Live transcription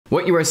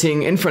What you are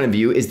seeing in front of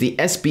you is the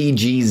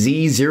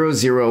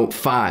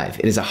SBGZ005.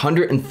 It is a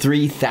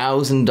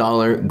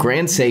 $103,000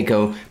 Grand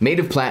Seiko made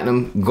of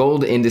platinum,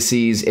 gold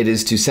indices. It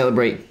is to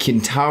celebrate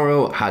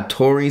Kintaro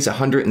Hattori's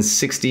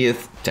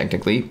 160th,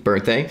 technically,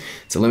 birthday.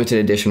 It's a limited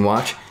edition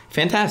watch.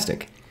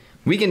 Fantastic.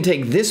 We can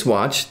take this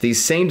watch,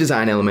 these same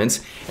design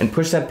elements, and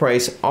push that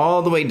price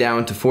all the way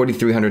down to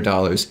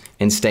 $4,300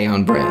 and stay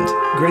on brand.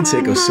 Grand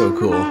Seiko's so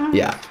cool.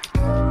 Yeah.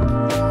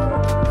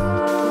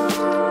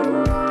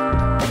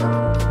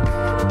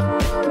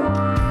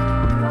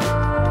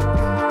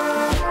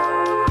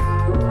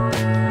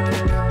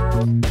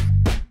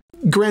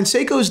 Grand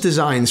Seiko's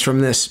designs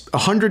from this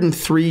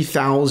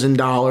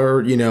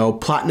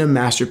 $103,000, platinum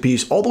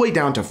masterpiece all the way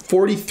down to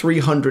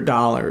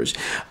 $4,300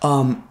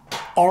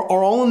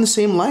 are all in the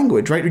same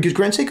language, right? Because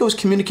Grand Seiko is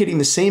communicating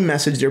the same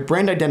message. Their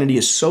brand identity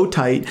is so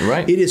tight.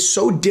 Right. It is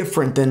so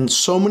different than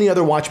so many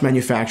other watch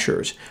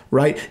manufacturers,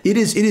 right? It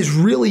is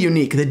really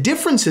unique. The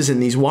differences in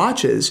these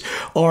watches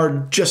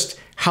are just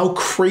how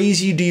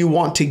crazy do you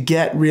want to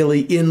get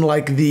really in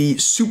like the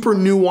super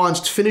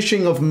nuanced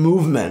finishing of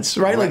movements,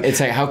 right? Like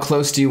it's like how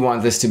close do you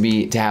want this to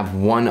be to have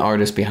one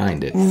artist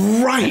behind it?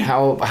 Right. And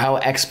how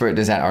expert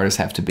does that artist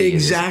have to be?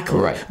 Exactly.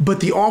 Right. But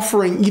the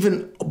offering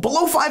even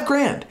below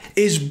 $5,000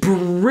 is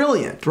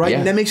brilliant, right? Yeah.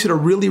 And that makes it a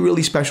really,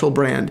 really special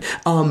brand.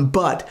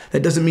 But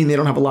that doesn't mean they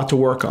don't have a lot to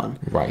work on.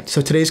 Right.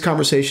 So today's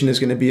conversation is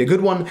going to be a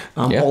good one,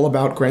 all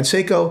about Grand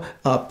Seiko,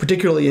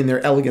 particularly in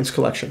their Elegance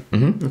collection.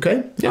 Mm-hmm.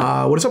 Okay?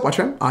 Yeah. What is up,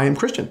 Watchman? I am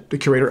Christian, the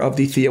curator of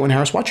the Theo and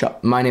Harris Watch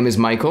Shop. My name is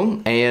Michael,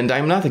 and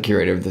I'm not the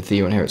curator of the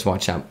Theo and Harris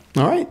Watch Shop.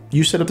 All right.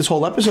 You set up this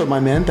whole episode, my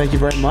man. Thank you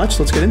very much.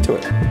 Let's get into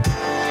it.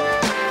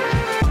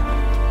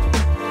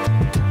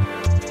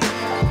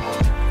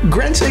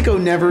 Grand Seiko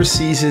never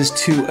ceases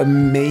to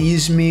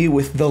amaze me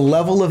with the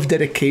level of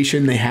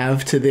dedication they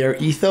have to their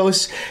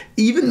ethos,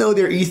 even though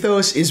their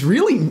ethos is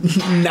really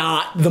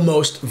not the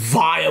most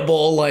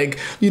viable,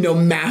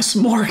 mass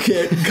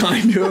market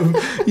kind of,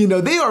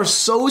 they are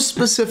so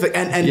specific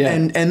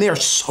and they are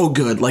so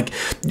good. Like,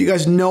 you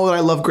guys know that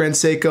I love Grand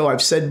Seiko.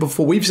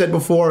 We've said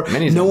before,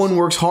 no one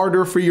works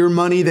harder for your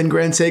money than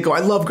Grand Seiko. I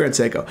love Grand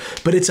Seiko,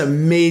 but it's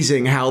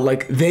amazing how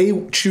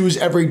they choose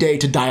every day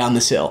to die on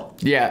this hill.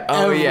 Yeah.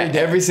 Oh,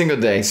 every single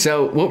day.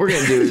 So what we're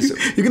going to do is...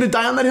 You're going to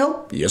die on that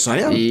hill? Yes, I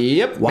am.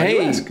 Yep. Why do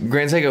you hey, ask?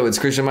 Grand Seiko, it's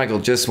Christian Michael.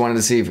 Just wanted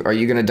to see, are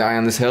you going to die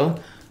on this hill?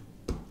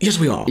 Yes,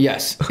 we are.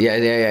 Yes.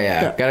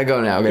 Yeah. Gotta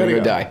go now. Gotta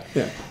go die.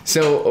 Yeah.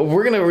 So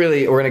we're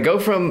gonna go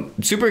from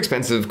super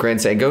expensive Grand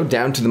Seiko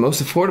down to the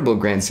most affordable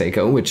Grand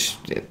Seiko, which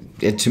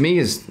it to me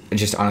is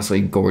just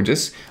honestly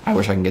gorgeous. I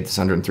wish I can get this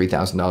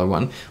 $103,000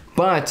 one.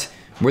 But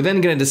we're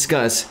then gonna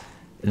discuss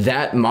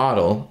that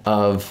model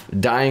of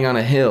dying on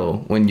a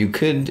hill when you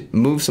could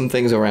move some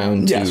things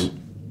around to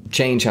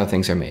change how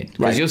things are made.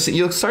 Because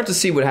you'll start to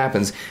see what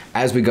happens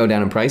as we go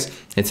down in price.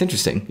 It's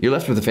interesting. You're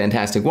left with a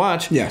fantastic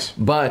watch. Yes.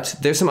 But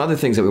there's some other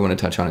things that we want to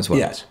touch on as well.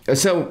 Yes.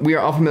 So we are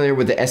all familiar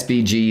with the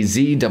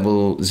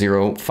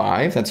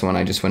SBGZ005. That's the one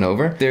I just went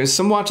over. There's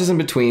some watches in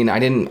between.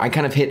 I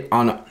kind of hit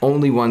on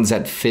only ones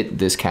that fit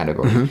this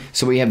category. Mm-hmm.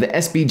 So we have the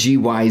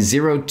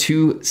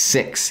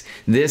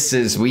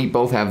SBGY026. We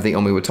both have the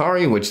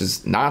Omiwatari, which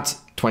is not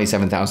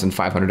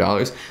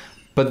 $27,500,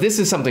 but this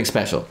is something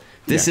special.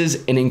 This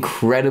is an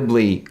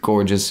incredibly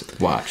gorgeous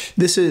watch.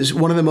 This is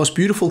one of the most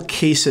beautiful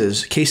case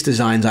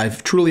designs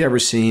I've truly ever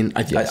seen.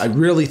 I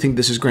really think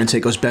this is Grand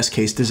Seiko's best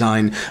case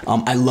design.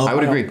 I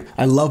would agree.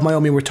 I love my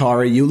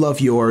Omiwatari. You love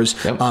yours.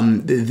 Yep.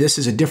 This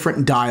is a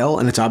different dial,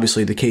 and it's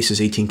obviously the case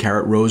is 18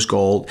 karat rose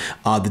gold.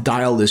 The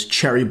dial is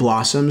cherry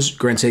blossoms.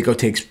 Grand Seiko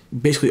takes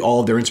basically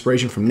all of their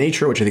inspiration from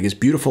nature, which I think is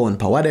beautiful and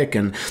poetic,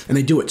 and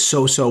they do it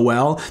so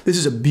well. This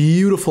is a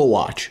beautiful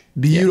watch.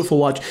 Beautiful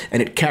watch,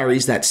 and it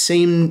carries that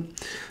same,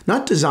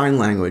 not design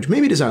language,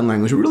 maybe design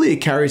language, but really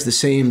it carries the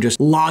same just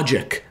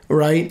logic,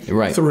 right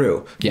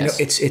through. Yes.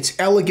 It's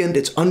elegant,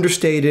 it's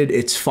understated,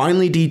 it's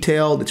finely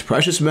detailed, it's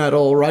precious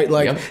metal, right?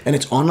 And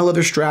it's on a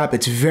leather strap.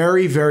 It's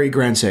very, very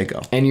Grand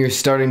Seiko. And you're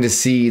starting to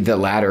see the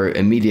ladder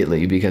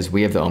immediately because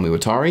we have the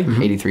Omiwatari,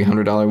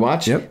 $8,300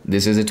 watch. Yep.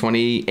 This is a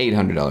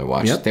 $2,800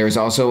 watch. Yep. There's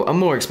also a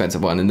more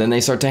expensive one, and then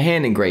they start to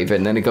hand engrave it,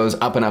 and then it goes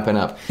up and up and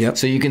up. Yep.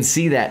 So you can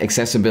see that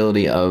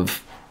accessibility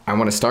of, I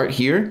want to start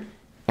here,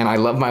 and I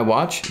love my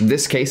watch.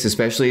 This case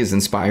especially is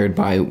inspired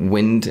by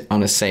Wind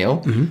on a Sail,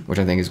 which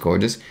I think is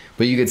gorgeous.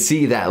 But you could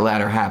see that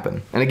ladder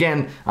happen. And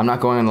again, I'm not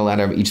going on the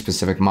ladder of each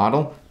specific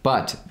model,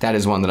 but that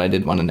is one that I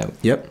did want to note.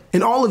 Yep.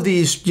 And all of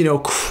these,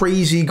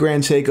 crazy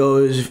Grand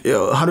Seikos,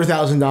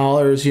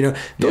 $100,000,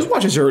 those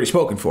watches are already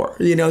spoken for.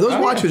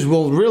 Those watches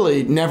will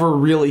really never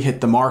really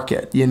hit the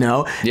market,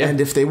 And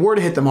if they were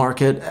to hit the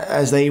market,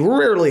 as they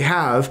rarely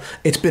have,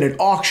 it's been an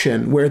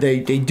auction where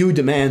they do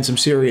demand some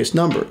serious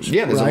numbers.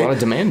 Yeah, there's a lot of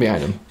demand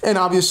behind them. And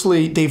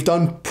obviously, they've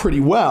done pretty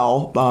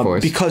well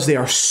because they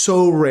are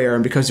so rare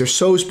and because they're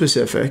so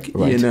specific,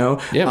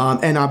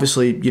 And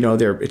obviously,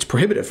 it's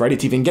prohibitive, right,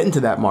 to even get into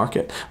that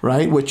market.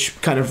 right? Which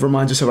kind of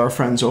reminds us of our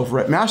friends over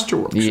at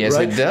Masterworks. Yes,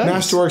 right? it does.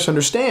 Masterworks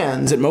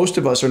understands that most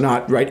of us are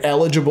not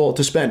eligible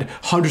to spend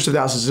hundreds of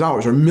thousands of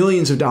dollars or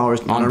millions of dollars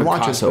on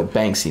watches. Picasso,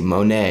 Banksy,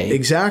 Monet.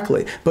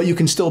 Exactly. But you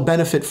can still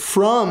benefit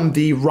from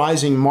the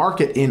rising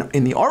market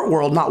in the art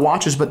world, not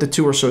watches, but the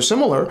two are so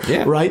similar,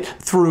 right?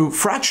 Through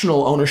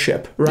fractional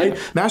ownership, right? Yeah.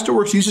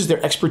 Masterworks uses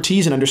their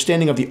expertise and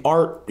understanding of the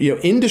art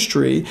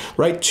industry,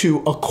 right, to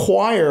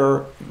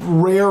acquire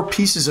rare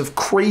pieces of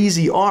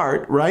crazy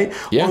art, right,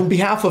 on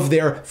behalf of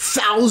their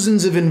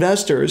thousands of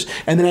investors,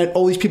 and then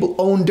all these people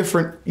own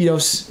different, You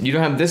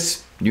don't have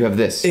this. You have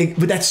this.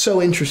 But that's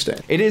so interesting.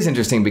 It is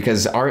interesting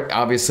because art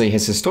obviously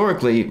has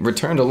historically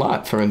returned a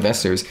lot for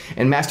investors.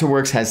 And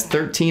Masterworks has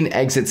 13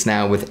 exits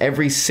now, with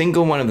every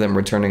single one of them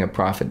returning a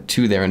profit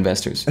to their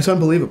investors. It's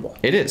unbelievable.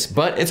 It is.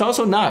 But it's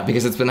also not,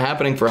 because it's been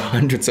happening for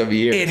hundreds of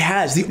years. It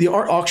has. The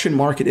art auction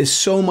market is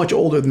so much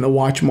older than the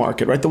watch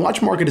market, right? The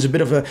watch market is a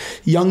bit of a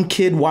young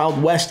kid,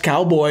 Wild West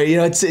cowboy.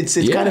 It's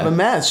kind of a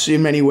mess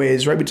in many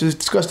ways, right? We just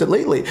discussed it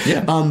lately.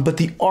 Yeah. But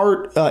the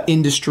art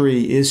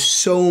industry is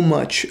so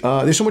much,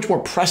 there's so much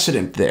more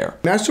precedent there.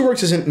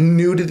 Masterworks isn't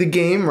new to the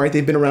game, right?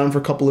 They've been around for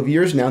a couple of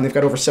years now, and they've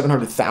got over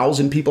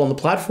 700,000 people on the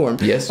platform.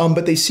 Yes.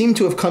 But they seem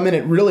to have come in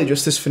at really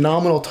just this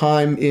phenomenal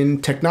time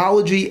in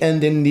technology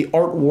and in the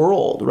art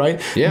world,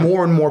 right? Yeah.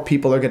 More and more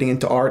people are getting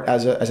into art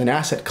as an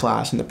asset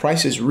class, and the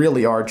prices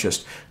really are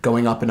just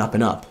going up and up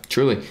and up.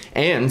 Truly.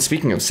 And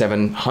speaking of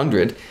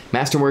 700,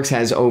 Masterworks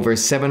has over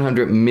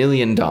 $700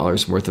 million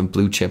worth of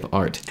blue chip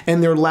art.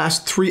 And their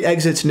last 3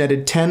 exits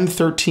netted 10,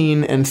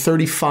 13, and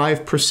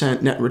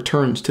 35% net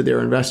returns to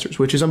their investors,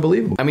 which is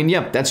unbelievable. I mean,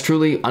 yeah, that's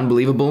truly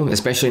unbelievable,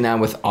 especially now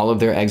with all of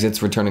their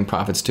exits returning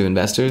profits to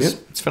investors.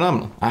 Yep. It's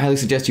phenomenal. I highly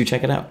suggest you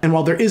check it out. And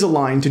while there is a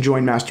line to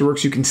join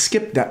Masterworks, you can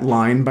skip that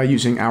line by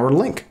using our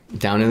link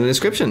down in the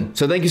description.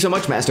 So thank you so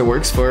much,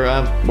 Masterworks, for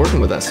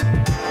working with us.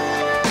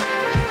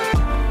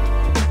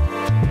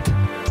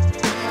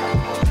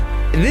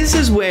 This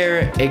is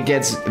where it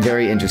gets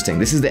very interesting.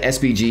 This is the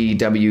SBG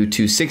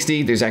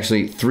W260. There's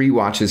actually 3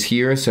 watches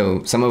here,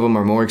 so some of them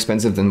are more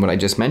expensive than what I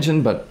just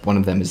mentioned, but one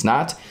of them is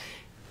not.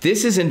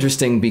 This is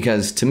interesting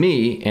because, to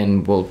me,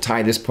 and we'll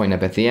tie this point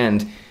up at the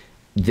end,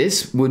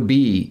 this would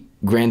be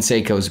Grand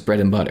Seiko's bread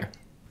and butter.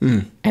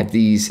 At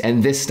these,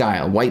 and this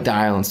style, white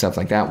dial and stuff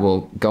like that,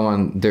 will go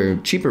on their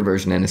cheaper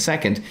version in a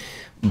second.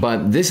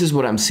 But this is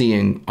what I'm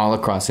seeing all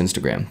across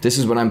Instagram. This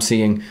is what I'm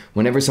seeing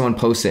whenever someone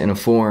posts it in a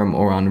forum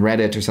or on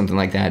Reddit or something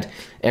like that.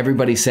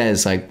 Everybody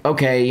says, like,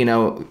 okay,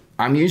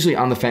 I'm usually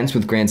on the fence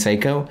with Grand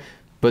Seiko,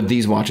 but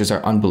these watches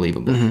are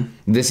unbelievable.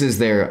 This is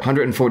their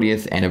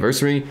 140th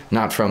anniversary,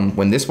 not from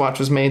when this watch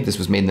was made. This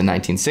was made in the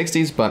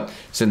 1960s, but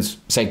since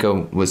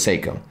Seiko was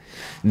Seiko.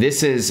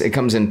 It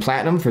comes in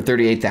platinum for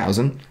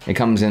 $38,000. It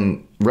comes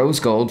in rose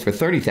gold for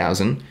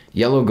 $30,000,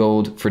 yellow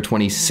gold for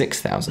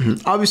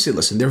 $26,000. Obviously,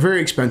 listen, they're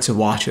very expensive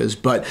watches,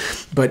 but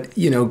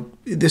the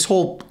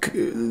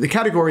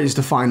category is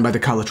defined by the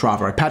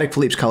Calatrava. Right? Patek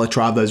Philippe's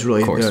Calatrava is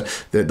really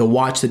the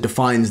watch that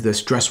defines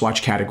this dress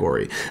watch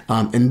category.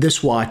 And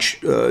this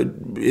watch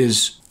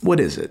what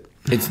is it?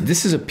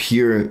 This is a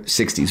pure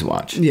 60s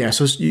watch. Yeah,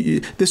 so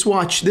this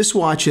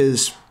watch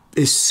is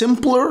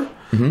simpler,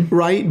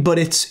 right? But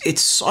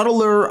it's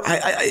subtler.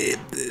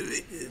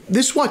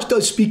 This watch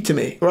does speak to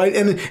me, right?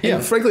 And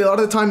frankly, a lot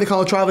of the time the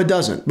Calatrava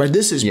doesn't. Right?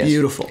 This is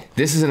beautiful.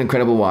 This is an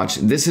incredible watch.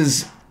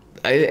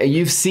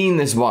 You've seen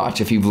this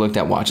watch if you've looked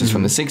at watches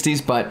from the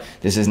 60s, but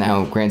this is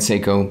now Grand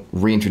Seiko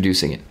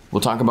reintroducing it.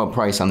 We'll talk about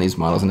price on these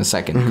models in a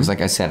second, because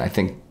like I said, I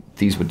think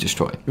these would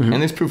destroy. And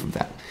there's proof of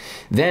that.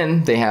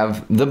 Then they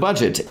have the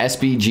budget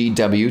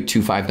SBGW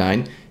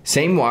 259.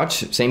 Same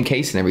watch, ssame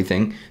case and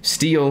everything.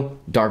 Steel,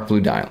 dark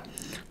blue dial.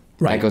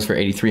 Right. That goes for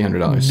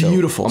 $8,300.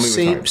 Beautiful.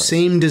 So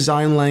same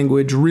design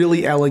language,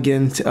 really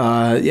elegant.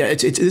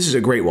 This is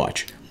a great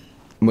watch.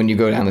 When you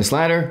go down this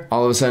ladder,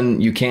 all of a sudden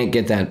you can't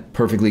get that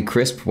perfectly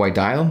crisp white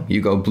dial.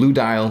 You go blue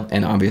dial,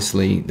 and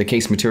obviously the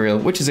case material,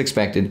 which is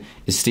expected,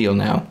 is steel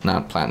now,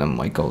 not platinum,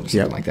 white gold, or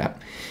something like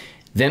that.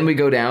 Then we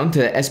go down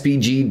to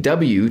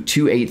SBGW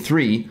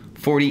 283,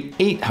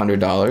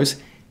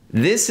 $4,800.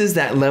 This is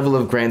that level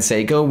of Grand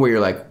Seiko where you're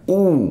like,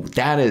 ooh,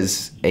 that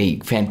is a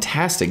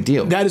fantastic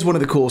deal. That is one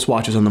of the coolest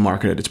watches on the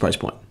market at its price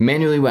point.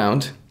 Manually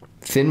wound,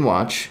 thin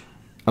watch,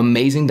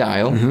 amazing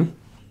dial,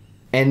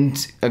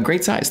 and a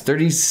great size,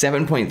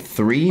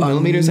 37.3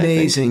 millimeters, I think.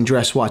 Amazing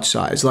dress watch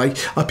size. Like,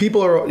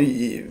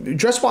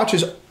 dress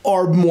watches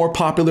are more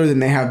popular than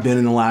they have been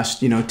in the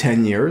last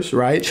 10 years,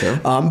 right? Sure.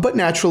 But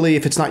naturally,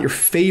 if it's not your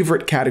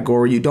favorite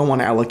category, you don't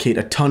want to allocate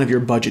a ton of your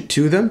budget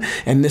to them.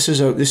 And this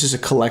is a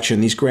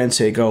collection. These Grand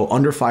Seiko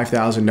under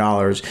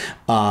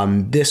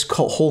 $5,000. This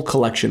whole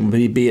collection,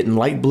 be it in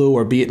light blue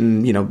or be it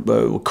in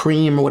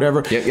cream or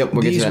whatever. Yep.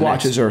 We'll these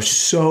watches are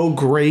so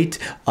great.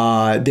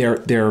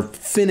 They're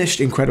finished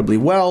incredibly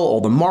well.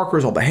 All the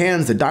markers, all the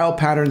hands, the dial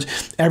patterns,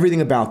 everything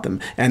about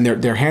them. And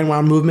their hand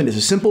wound movement is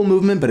a simple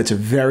movement, but it's a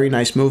very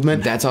nice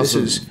movement. That's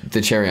also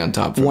the cherry on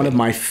top for one of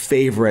my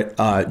favorite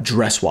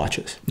dress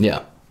watches.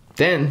 Yeah.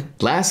 Then,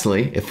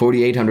 lastly, if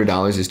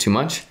 $4,800 is too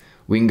much,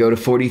 We can go to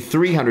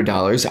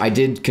 $4,300. I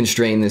did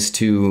constrain this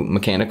to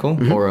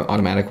mechanical or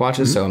automatic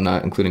watches, so I'm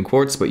not including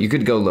quartz, but you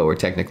could go lower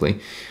technically.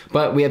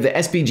 But we have the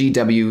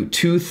SBGW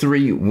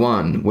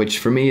 231, which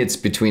for me, it's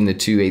between the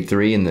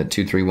 283 and the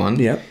 231.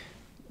 Yep.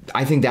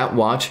 I think that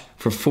watch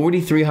for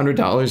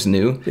 $4,300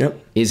 new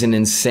is an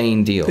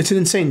insane deal. It's an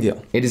insane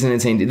deal. It is an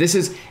insane deal. This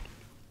is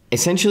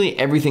essentially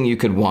everything you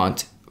could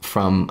want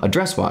from a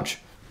dress watch.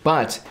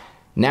 But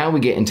now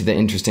we get into the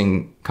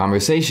interesting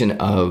conversation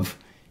of,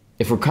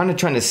 if we're kind of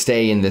trying to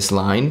stay in this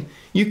line,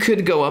 you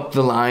could go up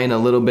the line a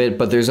little bit,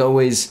 but there's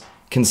always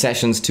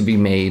concessions to be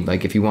made.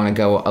 Like if you want to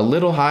go a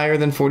little higher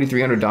than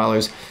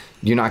 $4,300,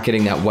 you're not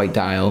getting that white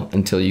dial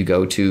until you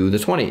go to the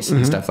 20s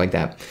and stuff like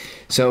that.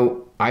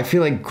 So I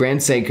feel like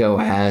Grand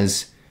Seiko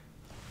has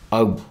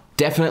a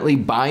definitely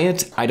buy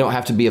it. I don't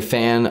have to be a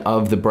fan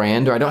of the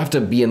brand, or I don't have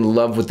to be in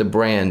love with the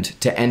brand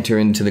to enter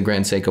into the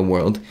Grand Seiko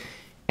world.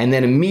 And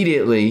then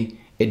immediately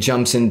it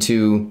jumps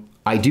into,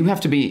 I do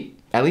have to be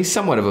at least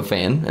somewhat of a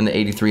fan in the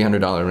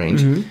 $8,300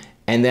 range.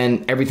 And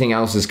then everything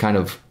else is kind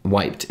of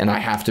wiped, and I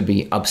have to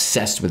be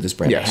obsessed with this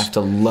brand. Yes. I have to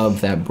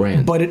love that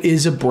brand. But it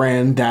is a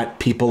brand that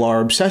people are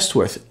obsessed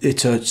with.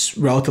 It's a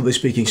relatively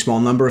speaking small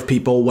number of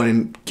people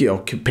when,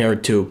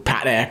 compared to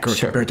Patek or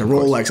compared to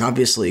Rolex,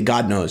 obviously,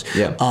 God knows.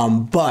 Yeah.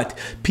 But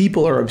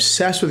people are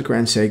obsessed with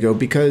Grand Seiko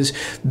because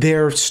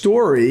their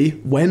story,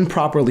 when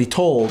properly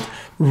told,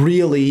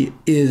 really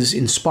is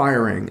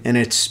inspiring, and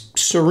it's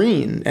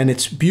serene, and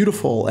it's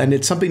beautiful, and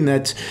it's something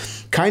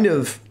that's kind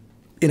of,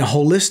 in a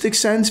holistic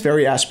sense,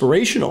 very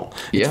aspirational.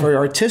 It's very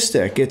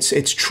artistic.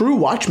 It's true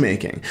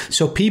watchmaking.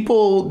 So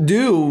people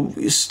do,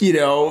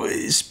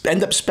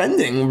 end up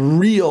spending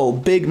real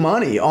big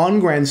money on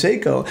Grand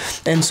Seiko.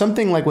 And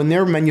something like when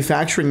they're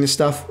manufacturing this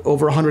stuff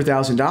over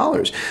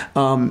 $100,000,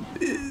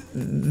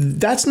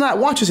 that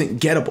watch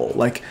isn't gettable.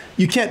 Like,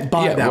 you can't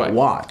buy that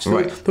watch.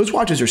 Those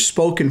watches are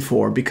spoken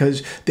for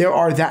because there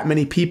are that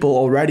many people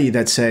already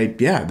that say,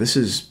 yeah, this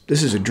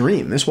is a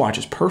dream. This watch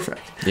is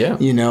perfect. Yeah.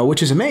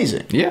 Which is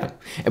amazing. Yeah.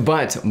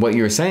 But what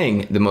you were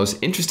saying, the most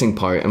interesting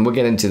part, and we'll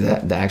get into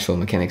the actual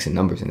mechanics and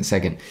numbers in a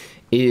second,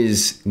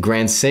 is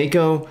Grand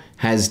Seiko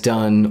has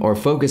done, or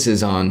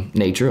focuses on,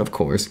 nature, of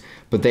course,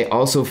 but they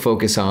also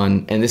focus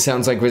on, and this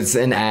sounds like it's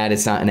an ad,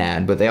 it's not an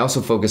ad, but they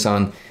also focus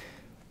on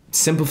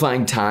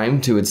simplifying time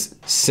to its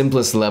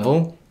simplest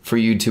level for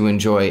you to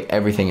enjoy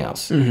everything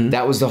else.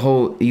 That was the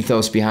whole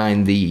ethos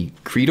behind the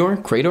Crador.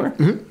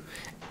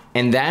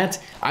 And that,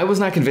 I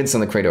was not convinced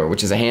on the Crador,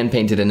 which is a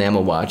hand-painted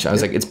enamel watch. I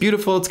was like, it's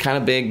beautiful, it's kind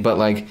of big, but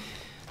like,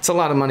 it's a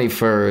lot of money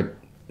for,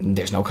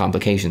 there's no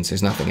complications,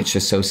 there's nothing, it's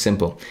just so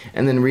simple.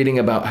 And then reading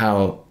about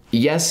how,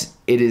 yes,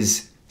 it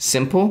is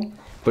simple,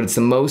 but it's the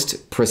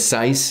most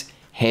precise,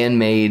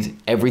 handmade,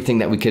 everything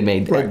that we could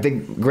make.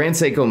 The Grand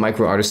Seiko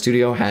Micro Artist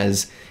Studio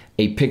has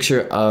a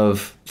picture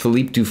of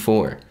Philippe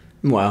Dufour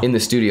in the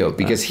studio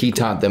because he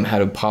taught them how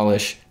to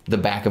polish the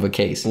back of a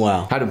case.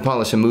 How to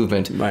polish a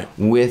movement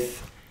with,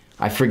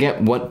 I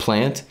forget what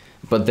plant,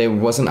 but there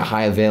wasn't a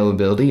high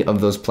availability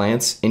of those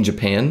plants in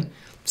Japan.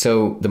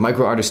 So the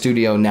Micro Artist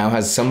Studio now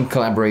has some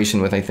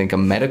collaboration with, I think, a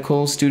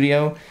medical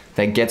studio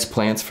that gets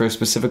plants for a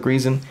specific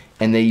reason,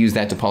 and they use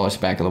that to polish the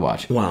back of the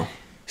watch.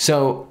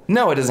 So,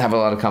 no, it doesn't have a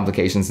lot of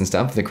complications and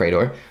stuff, the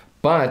Crador,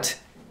 but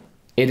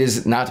it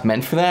is not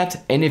meant for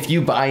that. And if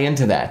you buy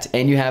into that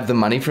and you have the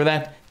money for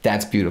that,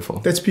 that's beautiful.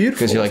 That's beautiful.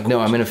 Because you're like, no,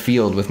 I'm in a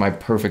field with my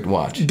perfect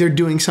watch. They're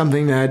doing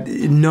something that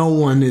no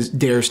one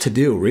dares to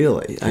do,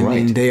 really. I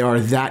mean, they are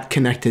that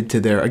connected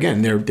to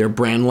their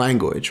brand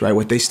language, right?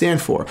 What they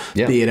stand for.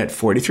 Be it at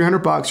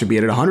 $4,300 or be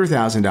it at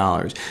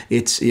 $100,000.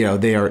 It's,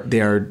 they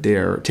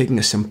are taking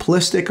a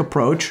simplistic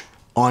approach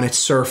on its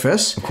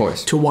surface, of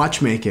course, to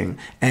watchmaking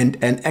and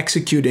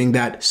executing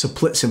that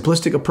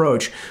simplistic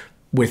approach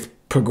with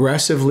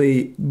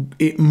progressively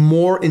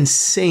more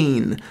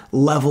insane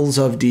levels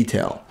of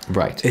detail.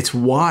 It's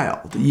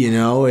wild,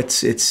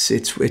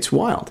 it's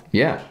wild.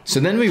 Yeah. So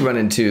then we run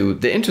into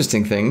the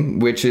interesting thing,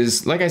 which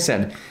is, like I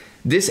said,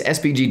 this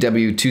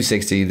SBGW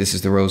 260, this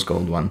is the rose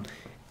gold one,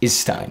 is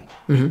stunning.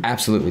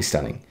 Absolutely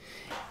stunning.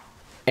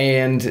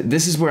 And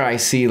this is where I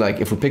see,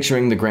 like, if we're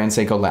picturing the Grand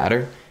Seiko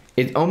ladder,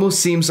 it almost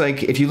seems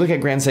like if you look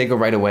at Grand Seiko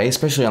right away,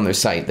 especially on their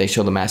site, they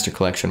show the Master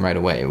Collection right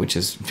away, which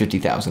is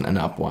 50,000 and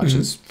up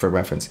watches for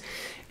reference.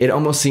 It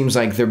almost seems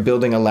like they're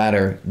building a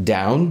ladder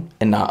down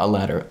and not a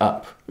ladder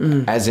up.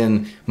 As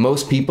in,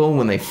 most people,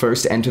 when they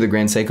first enter the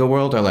Grand Seiko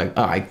world, are like,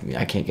 oh, I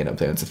can't get up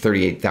there. It's a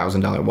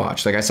 $38,000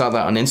 watch. Like, I saw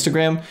that on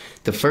Instagram.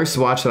 The first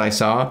watch that I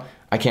saw,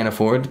 I can't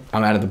afford.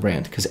 I'm out of the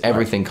brand because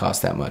everything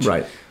costs that much.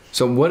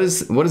 So what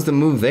is the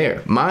move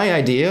there? My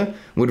idea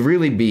would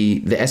really be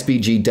the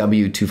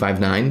SBGW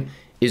 259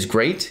 is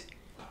great,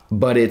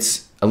 but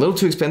it's a little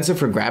too expensive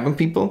for grabbing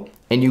people,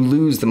 and you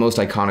lose the most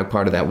iconic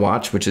part of that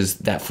watch, which is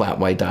that flat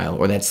white dial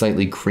or that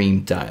slightly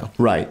creamed dial.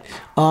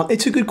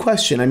 It's a good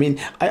question. I mean,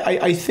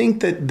 I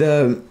think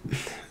that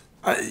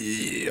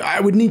I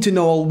would need to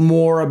know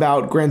more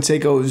about Grand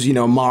Seiko's,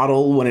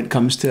 model when it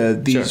comes to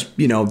these,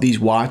 these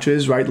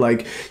watches, right?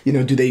 Like,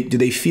 do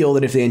they feel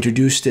that if they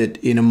introduced it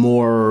in a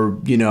more,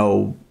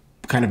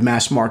 kind of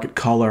mass market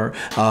color,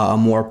 a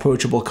more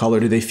approachable color?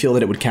 Do they feel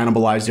that it would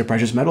cannibalize their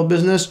precious metal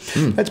business?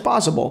 That's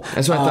possible.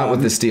 That's what I thought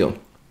with the steel.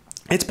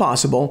 It's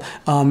possible,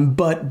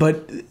 but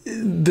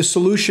the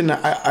solution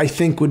I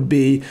think would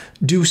be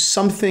do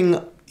something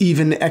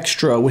even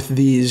extra with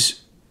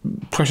these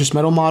precious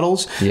metal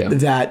models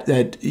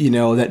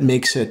that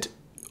makes it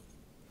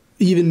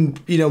even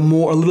a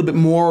little bit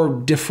more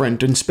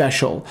different and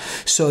special,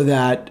 so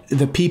that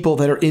the people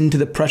that are into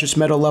the precious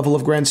metal level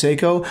of Grand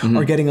Seiko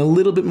are getting a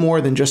little bit more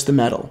than just the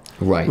metal.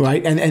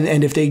 Right.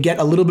 And if they get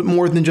a little bit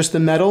more than just the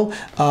metal,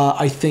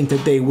 I think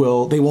that they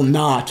will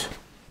not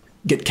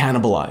get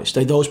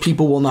cannibalized. Those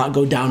people will not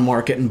go down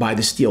market and buy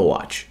the steel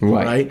watch.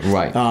 Right.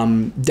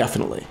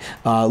 Definitely.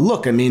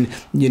 Look, I mean,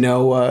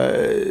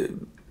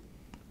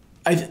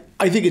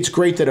 I think it's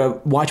great that a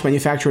watch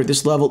manufacturer at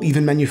this level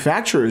even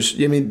manufactures.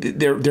 I mean,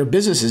 their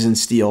business is in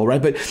steel,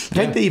 right? But the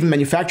fact they even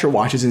manufacture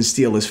watches in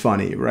steel is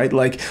funny, right?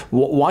 Like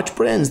watch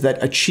brands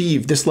that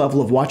achieve this level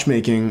of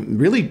watchmaking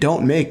really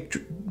don't make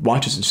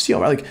watches in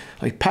steel, right?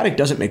 Like Patek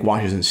doesn't make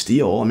watches in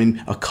steel. I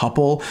mean, a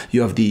couple.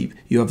 You have the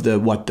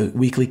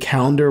Weekly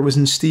Calendar was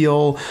in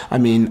steel. I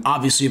mean,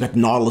 obviously you've got the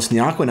Nautilus and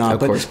the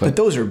Aquanaut, but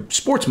those are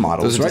sports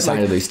models, those are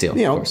decidedly steel,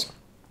 of course.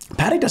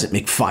 Patek doesn't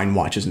make fine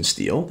watches in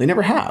steel. They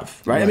never have,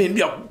 right? I mean,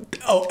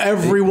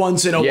 every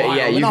once in a while.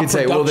 Yeah, you could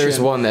say, well, there's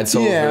one that's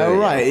sold. Yeah,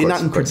 right.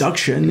 Not in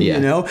production,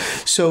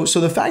 So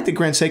the fact that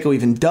Grand Seiko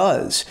even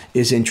does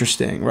is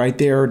interesting, right?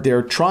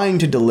 They're trying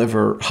to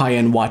deliver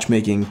high-end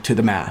watchmaking to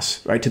the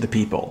mass, right, to the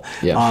people.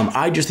 Yeah.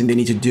 I just think they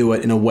need to do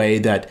it in a way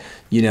that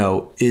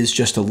is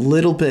just a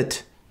little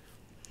bit.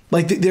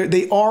 Like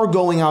they are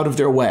going out of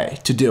their way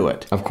to do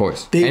it. Of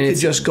course. They could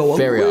just go a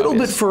little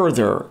bit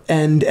further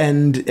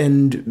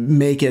and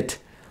make it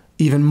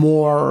even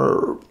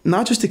more,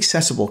 not just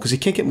accessible, because it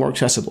can't get more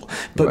accessible,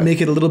 but make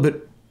it a little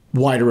bit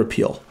wider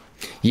appeal.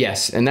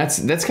 Yes, and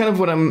that's kind of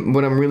what I'm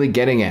really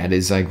getting at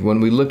is like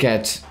when we look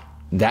at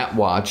that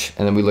watch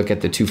and then we look at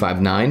the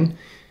 259,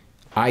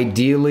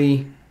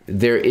 ideally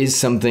there is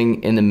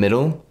something in the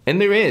middle,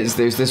 and there's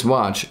this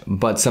watch,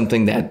 but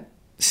something that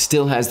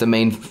still has the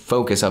main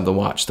focus of the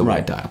watch, the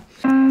white dial.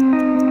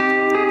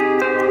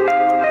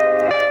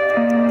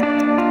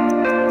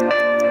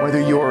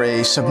 Whether you're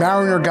a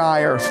Submariner guy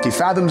or a 50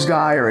 Fathoms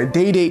guy or a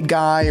Day-Date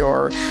guy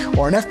or an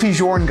FP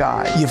Journe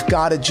guy, you've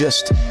got to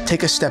just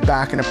take a step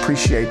back and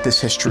appreciate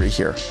this history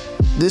here.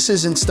 This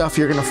isn't stuff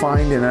you're going to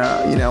find in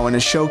a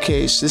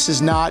showcase. This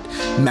is not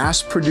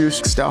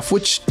mass-produced stuff,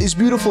 which is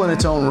beautiful in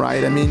its own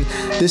right. I mean,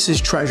 this is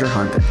treasure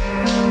hunting.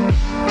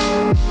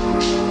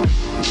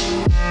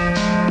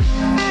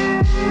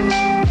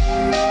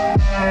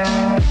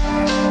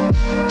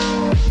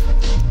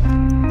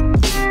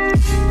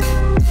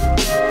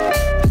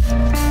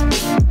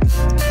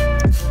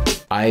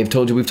 I've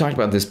told you, we've talked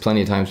about this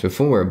plenty of times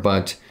before,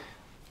 but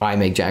I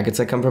make jackets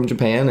that come from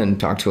Japan and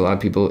talk to a lot of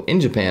people in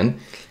Japan,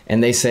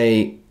 and they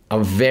say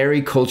a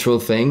very cultural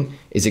thing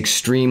is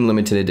extreme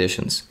limited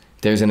editions.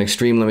 There's an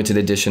extreme limited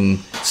edition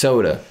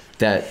soda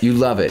that you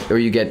love it, or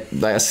you get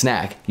like a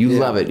snack, you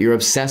love it, you're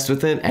obsessed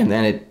with it, and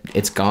then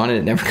it's gone and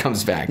it never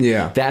comes back.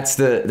 Yeah, that's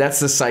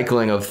the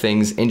cycling of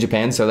things in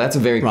Japan. So that's a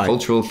very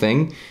cultural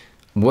thing.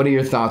 What are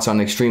your thoughts on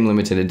extreme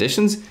limited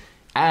editions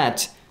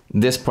at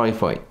this price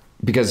point?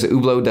 Because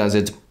Hublot does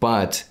it,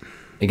 but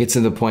it gets to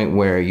the point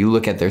where you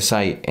look at their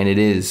site and it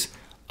is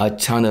a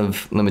ton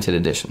of limited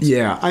editions.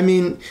 Yeah, I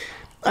mean,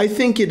 I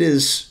think it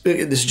is.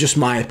 This is just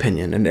my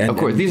opinion, and of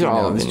course, these are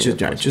all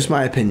opinions. Just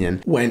my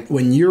opinion.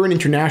 When you're an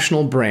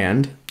international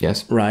brand,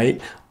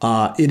 right,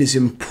 it is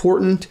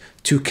important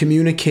to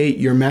communicate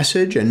your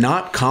message and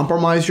not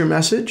compromise your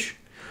message,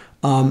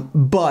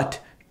 but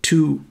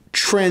to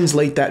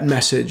translate that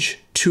message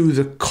to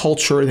the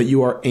culture that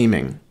you are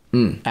aiming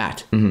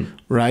at,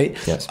 right?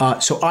 Yes.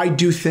 So I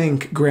do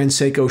think Grand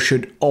Seiko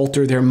should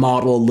alter their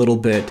model a little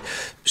bit,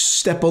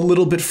 step a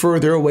little bit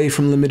further away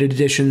from limited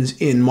editions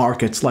in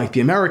markets like the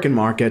American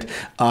market,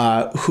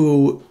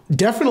 who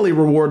definitely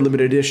reward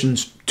limited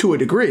editions to a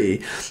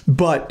degree,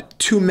 but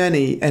too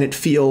many and it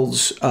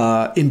feels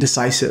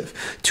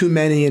indecisive. Too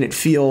many and it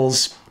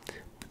feels...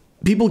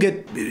 People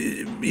get,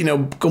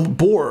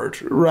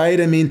 bored, right?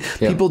 I mean,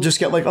 people just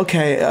get like,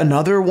 okay,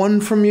 another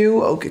one from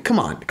you? Okay, come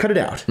on, cut it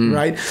out,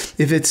 right?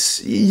 If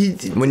it's...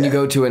 when you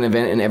go to an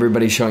event and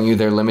everybody's showing you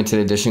their limited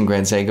edition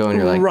Grand Seiko and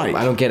you're like,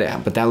 I don't get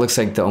it, but that looks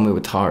like the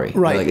Omiwatari.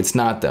 Right. Like, it's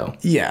not, though.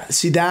 Yeah,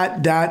 see,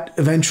 that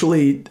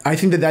eventually, I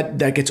think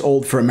that gets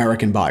old for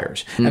American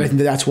buyers. And I think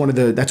that's one of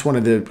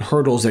the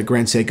hurdles that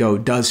Grand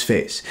Seiko does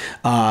face.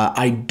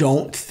 I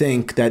don't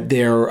think that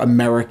their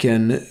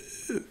American...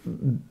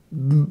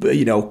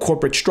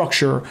 corporate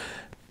structure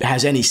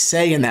has any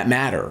say in that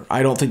matter.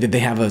 I don't think that they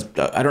have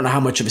I don't know how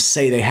much of a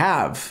say they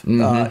have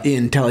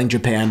in telling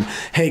Japan,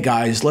 hey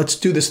guys, let's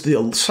do this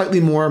the slightly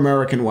more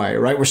American way,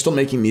 right? We're still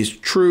making these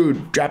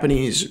true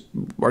Japanese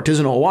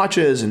artisanal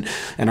watches and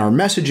our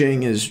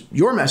messaging is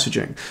your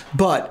messaging,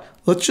 but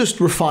let's just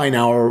refine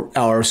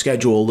our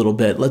schedule a little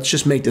bit. Let's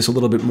just make this a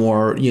little bit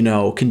more,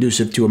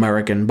 conducive to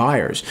American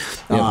buyers.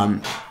 Yeah.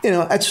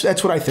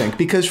 That's what I think.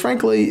 Because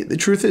frankly, the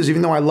truth is,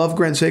 even though I love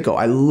Grand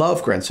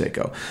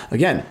Seiko.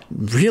 Again,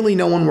 really,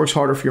 no one works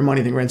harder for your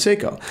money than Grand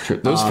Seiko. True.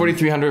 Those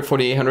 $4,300,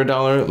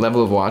 $4,800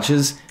 level of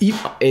watches,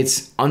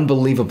 it's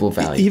unbelievable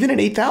value. Even at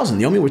 $8,000,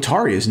 the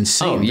Omiwatari is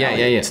insane. Oh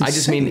yeah. I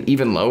just mean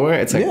even lower.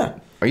 It's like,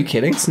 are you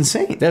kidding? It's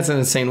insane. That's an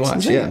insane watch.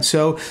 Insane. Yeah.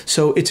 So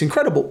it's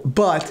incredible,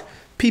 but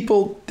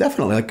people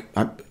definitely, like,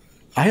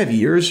 I have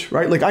years,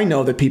 right? Like, I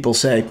know that people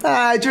say,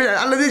 they're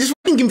just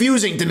fucking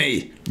confusing to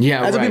me.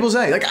 Yeah, that's what people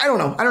say. Like, I don't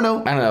know.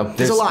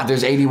 There's a lot.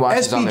 There's 80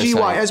 watches on their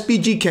site.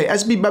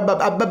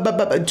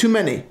 SBGK, too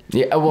many.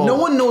 Yeah, well, no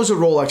one knows a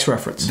Rolex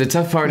reference. The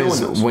tough part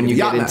is when you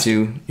get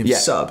into... You have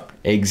sub.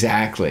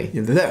 Exactly.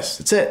 You have this.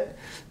 That's it.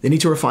 They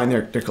need to refine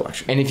their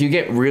collection. And if you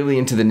get really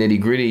into the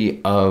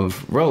nitty-gritty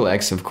of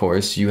Rolex, of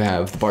course, you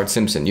have the Bart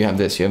Simpson, you have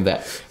this, you have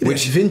that.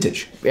 Which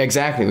vintage.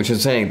 Exactly, which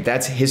is saying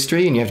that's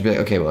history, and you have to be like,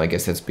 okay, well, I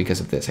guess that's because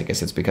of this, I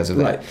guess it's because of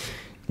that. Right.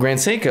 Grand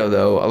Seiko,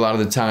 though, a lot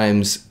of the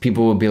times,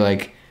 people will be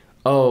like,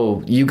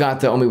 oh, you got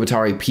the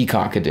Omiwatari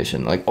Peacock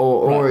edition, like,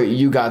 or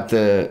you got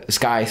the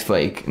Sky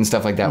Flake and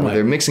stuff like that, where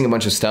they're mixing a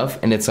bunch of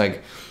stuff, and it's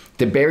like,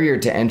 the barrier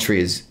to entry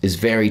is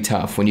very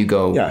tough when you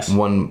go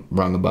one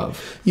rung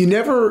above. You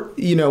never,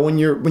 when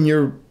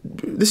you're,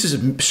 this is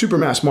a super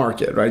mass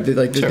market, right?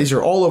 Like these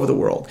are all over the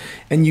world,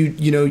 and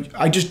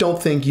I just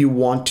don't think you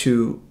want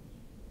to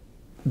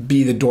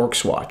be the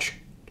dork's watch.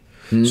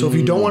 So if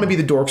you don't want to be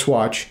the dork's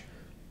watch,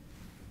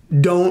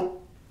 don't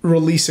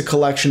release a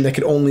collection that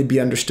could only be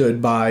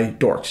understood by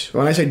dorks.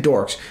 When I say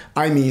dorks,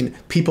 I mean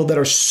people that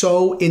are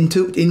so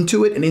into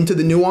it and into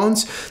the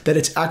nuance that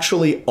it's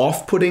actually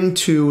off-putting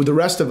to the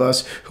rest of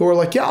us who are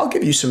like, yeah, I'll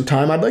give you some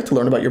time. I'd like to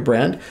learn about your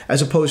brand,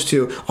 as opposed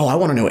to, oh, I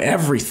want to know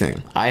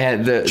everything. I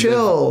had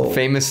the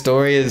famous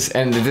story is,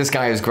 and this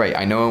guy is great.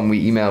 I know him,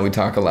 we email, we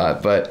talk a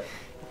lot, but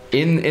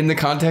in the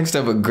context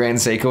of a Grand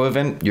Seiko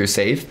event, you're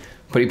safe.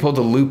 But he pulled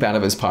a loop out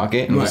of his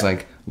pocket and was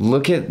like,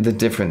 look at the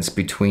difference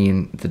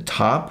between the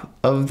top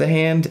of the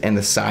hand and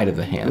the side of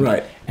the hand.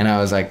 Right. And I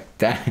was like,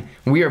 that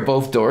we are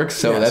both dorks,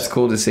 so that's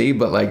cool to see.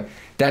 But like,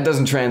 that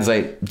doesn't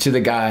translate to the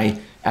guy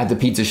at the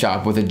pizza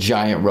shop with a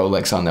giant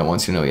Rolex on that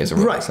wants to know he has a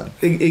Rolex on.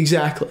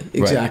 Exactly.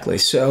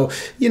 Right. So,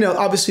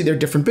 obviously there are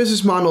different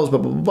business models, blah,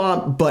 blah,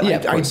 blah, but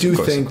I do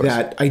think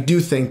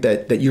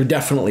that you're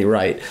definitely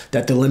right,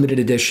 that the limited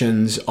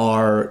editions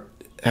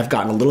have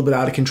gotten a little bit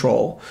out of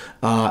control,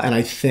 and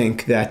I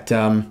think that,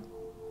 I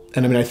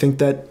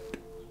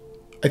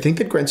think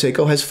that Grand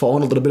Seiko has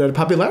fallen a little bit out of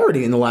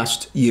popularity in the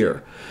last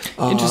year.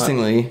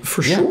 Interestingly,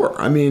 for sure.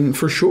 I mean,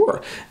 for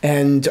sure.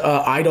 And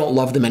I don't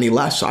love them any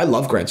less. I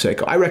love Grand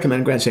Seiko. I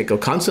recommend Grand Seiko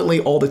constantly,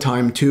 all the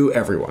time, to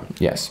everyone.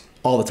 Yes,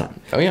 all the time.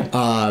 Oh yeah.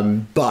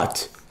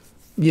 But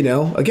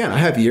again, I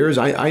have years.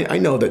 I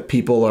know that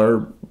people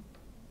are.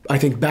 I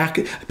think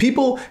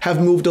people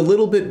have moved a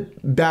little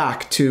bit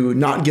back to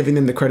not giving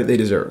them the credit they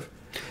deserve.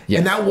 Yes.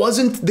 And that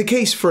wasn't the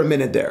case for a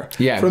minute there.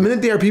 Yeah. For a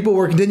minute there, people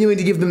were continuing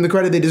to give them the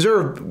credit they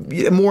deserve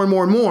more and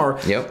more and more.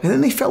 Yep. And then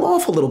they fell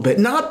off a little bit,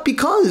 not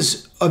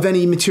because of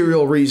any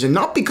material reason,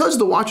 not because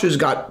the watches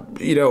got,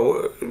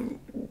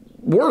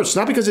 worse,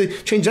 not because they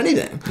changed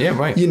anything. Yeah,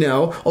 right.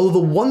 Although the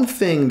one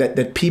thing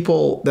that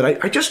people,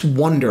 that I just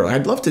wonder,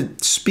 I'd love to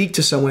speak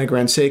to someone at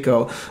Grand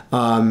Seiko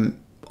on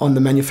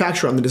the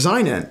manufacturer, on the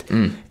design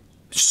end.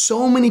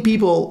 So many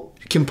people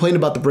complain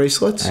about the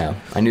bracelets. Yeah,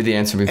 I knew the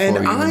answer before you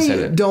even said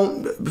it. And I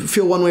don't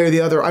feel one way or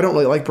the other. I don't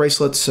really like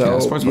bracelets, so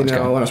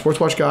I'm a sports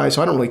watch guy,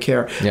 so I don't really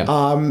care. Yeah.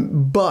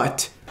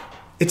 But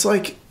it's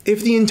like,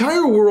 if the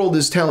entire world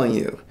is telling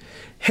you,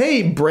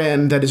 hey,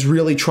 brand that is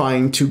really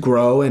trying to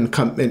grow and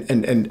come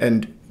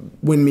and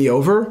win me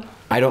over,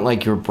 I don't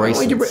like your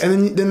bracelets.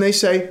 And then they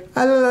say,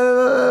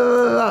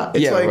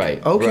 it's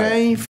like,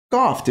 okay, f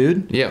off,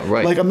 dude. Yeah,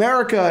 right. Like,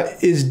 America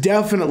is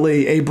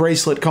definitely a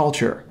bracelet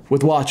culture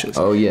with watches.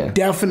 Oh, yeah.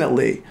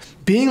 Definitely.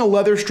 Being a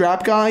leather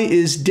strap guy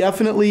is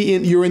definitely,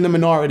 you're in the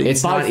minority.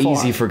 It's not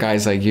easy for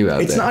guys like you out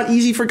there. It's not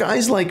easy for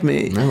guys like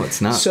me. No,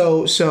 it's not.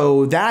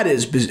 So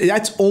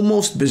that's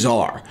almost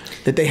bizarre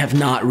that they have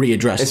not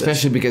readdressed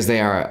Especially because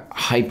they are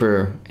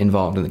hyper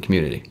involved in the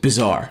community.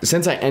 Bizarre.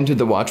 Since I entered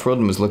the watch world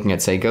and was looking at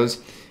Seikos,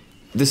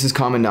 this is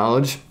common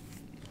knowledge.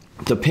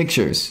 The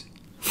pictures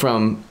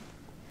from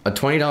a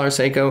 $20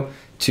 Seiko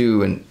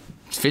to a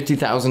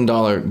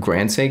 $50,000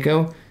 Grand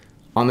Seiko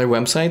on their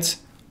websites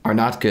are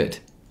not good.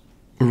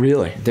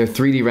 Really? They're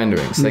 3D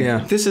renderings.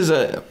 Like, this is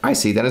I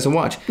see that as a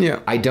watch. Yeah.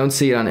 I don't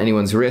see it on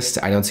anyone's wrist.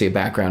 I don't see a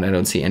background. I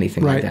don't see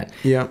anything like that.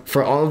 Yeah.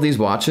 For all of these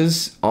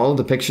watches, all of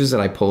the pictures that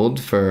I pulled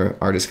for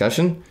our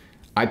discussion,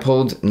 I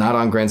pulled not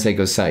on Grand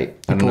Seiko's site.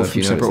 I don't know if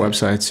you know. Separate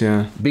websites,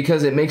 yeah.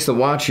 Because it makes the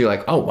watch, you're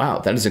like, oh, wow,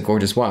 that is a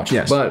gorgeous watch.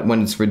 Yes. But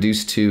when it's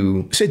reduced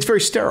to... So it's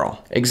very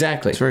sterile.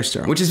 Exactly. It's very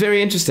sterile. Which is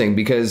very interesting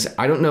because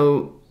I don't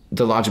know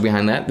the logic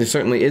behind that. There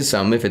certainly is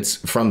some. If it's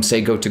from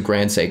Seiko to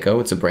Grand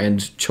Seiko, it's a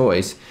brand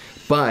choice.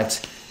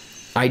 But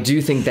I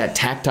do think that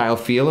tactile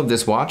feel of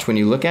this watch, when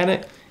you look at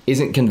it,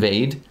 isn't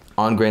conveyed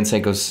on Grand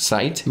Seiko's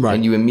site, Right.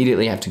 and you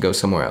immediately have to go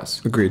somewhere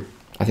else. Agreed.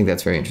 I think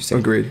that's very interesting.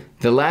 Agreed.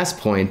 The last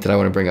point that I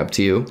want to bring up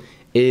to you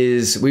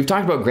is we've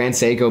talked about Grand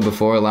Seiko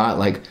before a lot.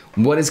 Like,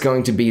 what is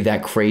going to be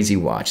that crazy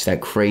watch,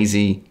 that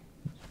crazy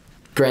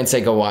Grand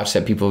Seiko watch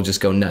that people just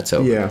go nuts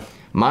over? Yeah.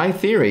 My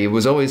theory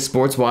was always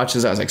sports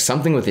watches. I was like,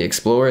 something with the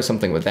Explorer,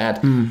 something with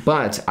that.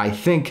 But I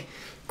think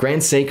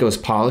Grand Seiko's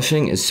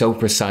polishing is so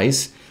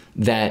precise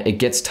that it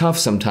gets tough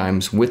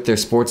sometimes with their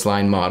sports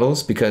line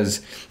models,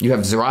 because you have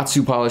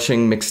Zaratsu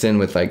polishing mixed in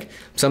with like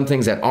some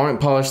things that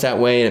aren't polished that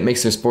way, and it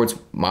makes their sports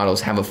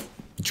models have a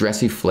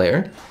dressy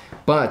flair.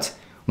 But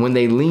when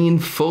they lean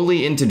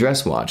fully into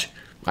dress watch,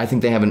 I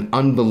think they have an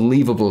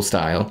unbelievable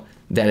style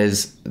that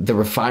is the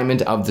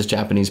refinement of this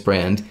Japanese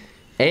brand.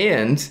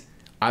 And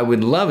I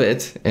would love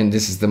it, and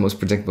this is the most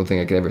predictable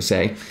thing I could ever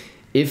say,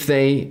 if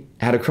they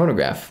had a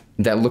chronograph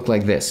that looked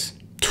like this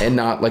and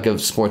not like a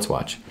sports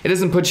watch. It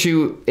doesn't put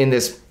you in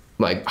this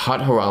like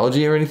hot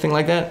horology or anything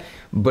like that,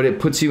 but it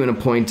puts you in a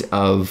point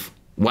of,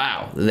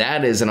 wow,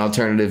 that is an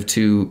alternative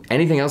to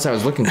anything else I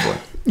was looking for.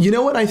 You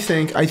know what I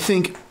think? I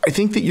think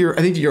that you're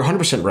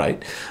 100%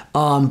 right.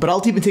 But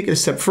I'll even take it a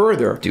step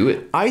further. Do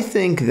it. I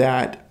think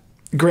that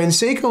Grand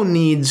Seiko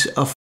needs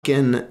a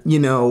fucking, you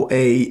know,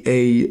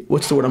 a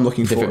what's the word I'm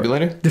looking for?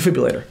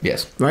 Defibrillator.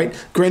 Yes. Right?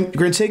 Grand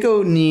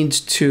Seiko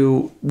needs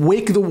to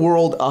wake the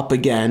world up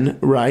again,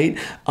 right?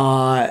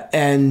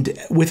 And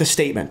with a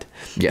statement.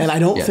 Yes. And I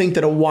don't think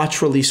that a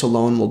watch release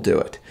alone will do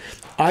it.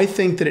 I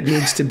think that it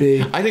needs to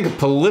be... I think a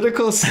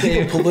political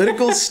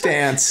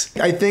stance.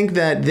 I think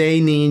that they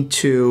need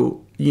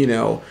to, you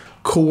know,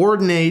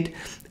 coordinate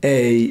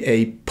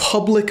a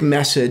public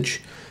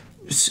message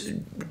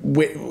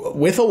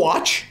with a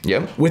watch,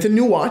 with a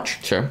new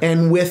watch, sure,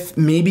 and with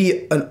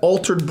maybe an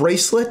altered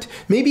bracelet.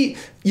 Maybe,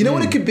 you know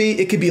what it could be?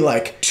 It could be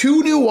like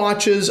 2 new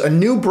watches, a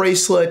new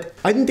bracelet.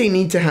 I think they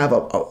need to have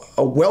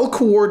a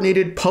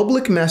well-coordinated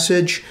public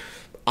message.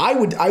 I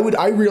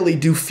really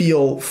do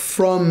feel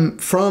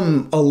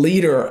from a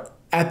leader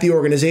at the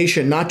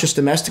organization, not just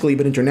domestically,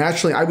 but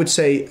internationally, I would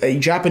say a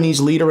Japanese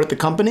leader at the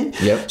company.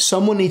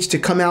 Someone needs to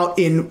come out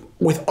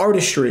with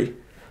artistry.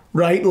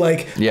 Right,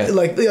 like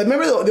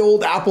remember the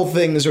old Apple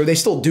things, or they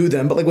still do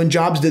them, but like when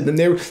Jobs did them,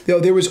 there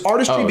was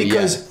artistry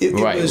because it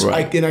was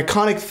like an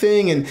iconic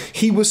thing, and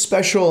he was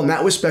special, and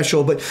that was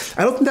special. But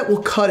I don't think that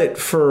will cut it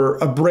for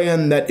a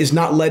brand that is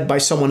not led by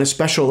someone as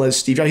special as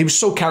Steve Jobs. He was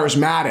so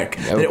charismatic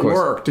that it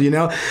worked. You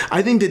know,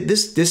 I think that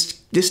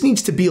this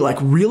needs to be like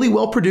really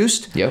well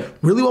produced,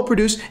 really well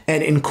produced,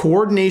 and in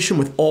coordination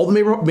with all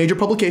the major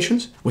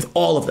publications, with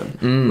all of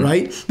them.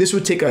 Right, this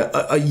would take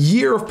a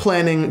year of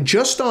planning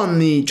just on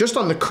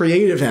the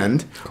creative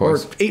end, or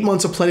 8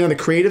 months of planning on the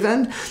creative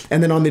end,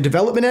 and then on the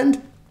development end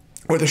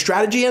or the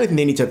strategy end, I think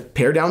they need to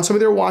pare down some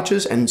of their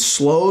watches and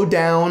slow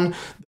down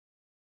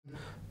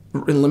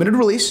in limited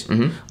release.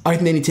 I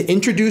think they need to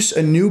introduce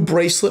a new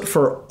bracelet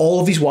for all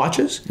of these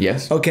watches.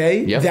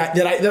 Okay.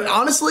 That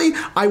honestly,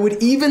 I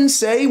would even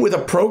say with a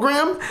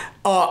program,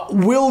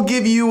 will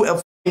give you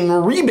a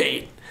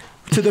rebate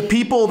to the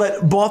people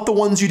that bought the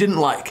ones you didn't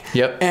like.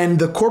 And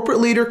the corporate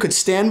leader could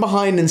stand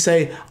behind and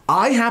say,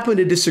 I happen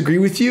to disagree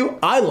with you.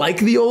 I like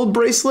the old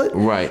bracelet.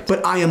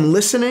 But I am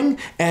listening,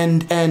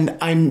 and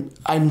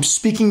I'm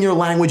speaking your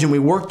language, and we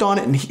worked on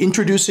it, and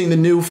introducing the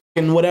new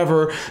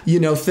whatever,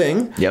 you know,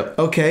 thing.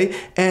 Okay.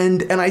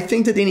 And I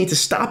think that they need to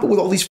stop it with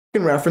all these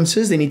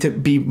references. They need to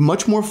be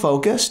much more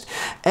focused.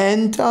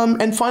 And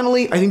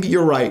finally, I think that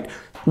you're right.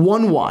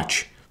 One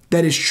watch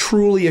that is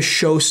truly a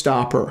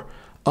showstopper.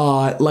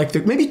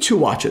 Maybe 2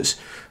 watches,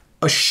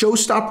 a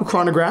showstopper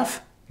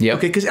chronograph.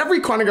 Okay, because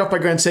every chronograph by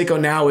Grand Seiko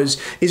now is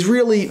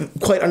really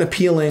quite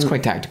unappealing. It's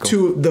quite tactical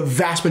to the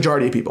vast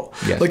majority of people.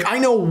 Like, I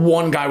know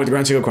one guy with a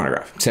Grand Seiko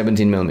chronograph,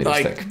 17 millimeters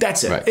thick.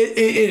 That's it.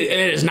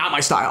 It is not my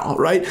style.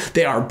 Right?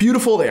 They are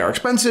beautiful. They are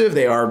expensive.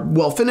 They are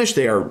well finished.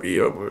 They are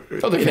they're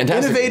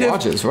fantastic innovative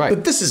watches.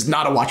 But this is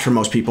not a watch for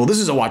most people. This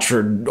is a watch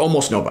for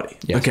almost nobody.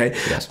 Okay.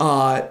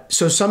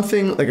 So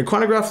something like a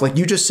chronograph, like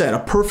you just said, a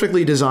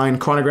perfectly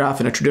designed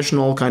chronograph in a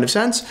traditional kind of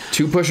sense.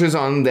 2 pushers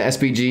on the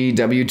SBG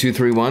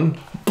W231.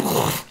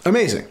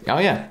 Amazing. Oh,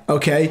 yeah.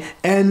 Okay.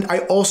 And I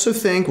also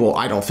think, well,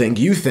 I don't think,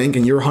 you think,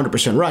 and you're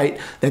 100% right,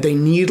 that they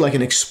need like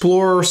an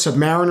Explorer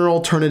Submariner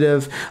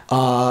alternative,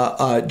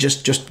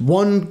 just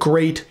one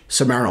great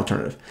Submariner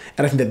alternative.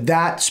 And I think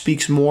that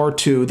speaks more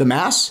to the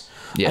mass.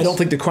 I don't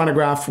think the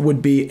chronograph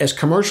would be as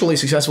commercially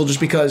successful just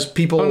because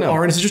people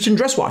aren't as interested in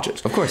dress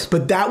watches. Of course.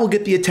 But that will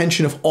get the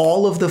attention of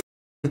all of the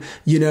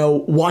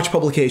watch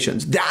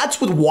publications.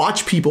 That's what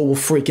watch people will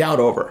freak out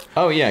over.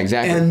 Oh, yeah,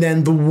 exactly. And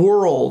then the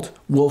world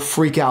will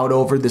freak out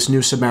over this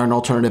new Submariner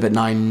alternative at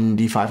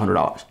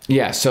 $9,500.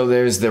 Yeah, so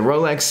there's the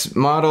Rolex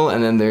model,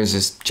 and then there's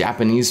this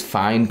Japanese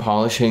fine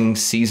polishing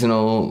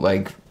seasonal,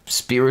 like,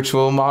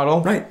 spiritual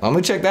model. Right. I'm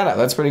gonna check that out.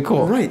 That's pretty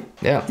cool. Right.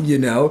 Yeah. You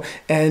know,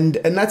 and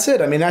that's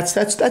it. I mean,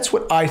 that's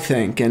what I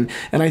think. And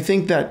I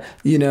think that,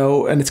 you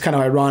know, and it's kind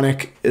of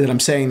ironic that I'm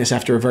saying this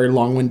after a very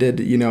long-winded,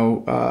 you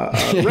know,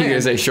 You're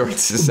gonna say short,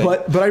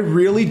 succinct. But I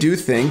really do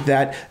think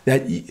that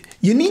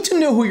you need to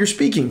know who you're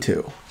speaking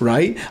to,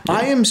 right? Yeah.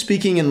 I am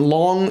speaking in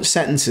long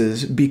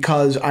sentences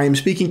because I am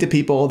speaking to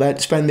people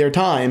that spend their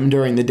time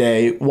during the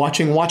day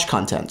watching watch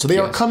content. So they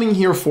are coming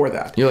here for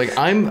that. You're like,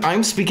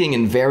 I'm speaking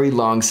in very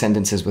long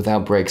sentences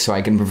without breaks so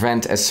I can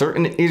prevent a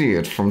certain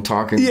idiot from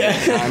talking. Yeah.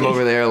 I'm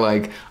over there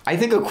like, I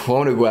think a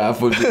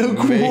chronograph would be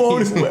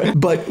amazing.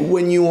 But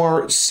when you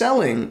are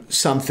selling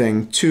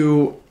something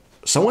to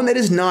someone that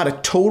is not a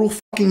total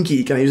fucking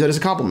geek, and I use that as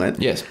a compliment.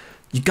 Yes.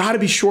 You got to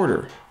be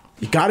shorter.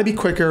 You got to be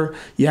quicker.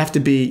 You have to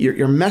be,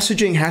 your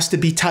messaging has to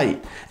be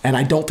tight. And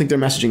I don't think their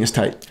messaging is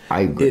tight.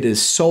 I agree. It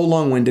is so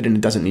long-winded and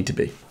it doesn't need to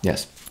be.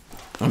 Yes.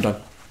 I'm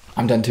done.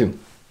 I'm done too.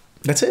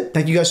 That's it.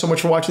 Thank you guys so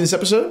much for watching this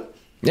episode.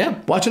 Yeah.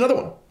 Watch another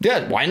one.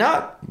 Yeah, why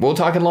not? We'll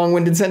talk in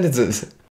long-winded sentences.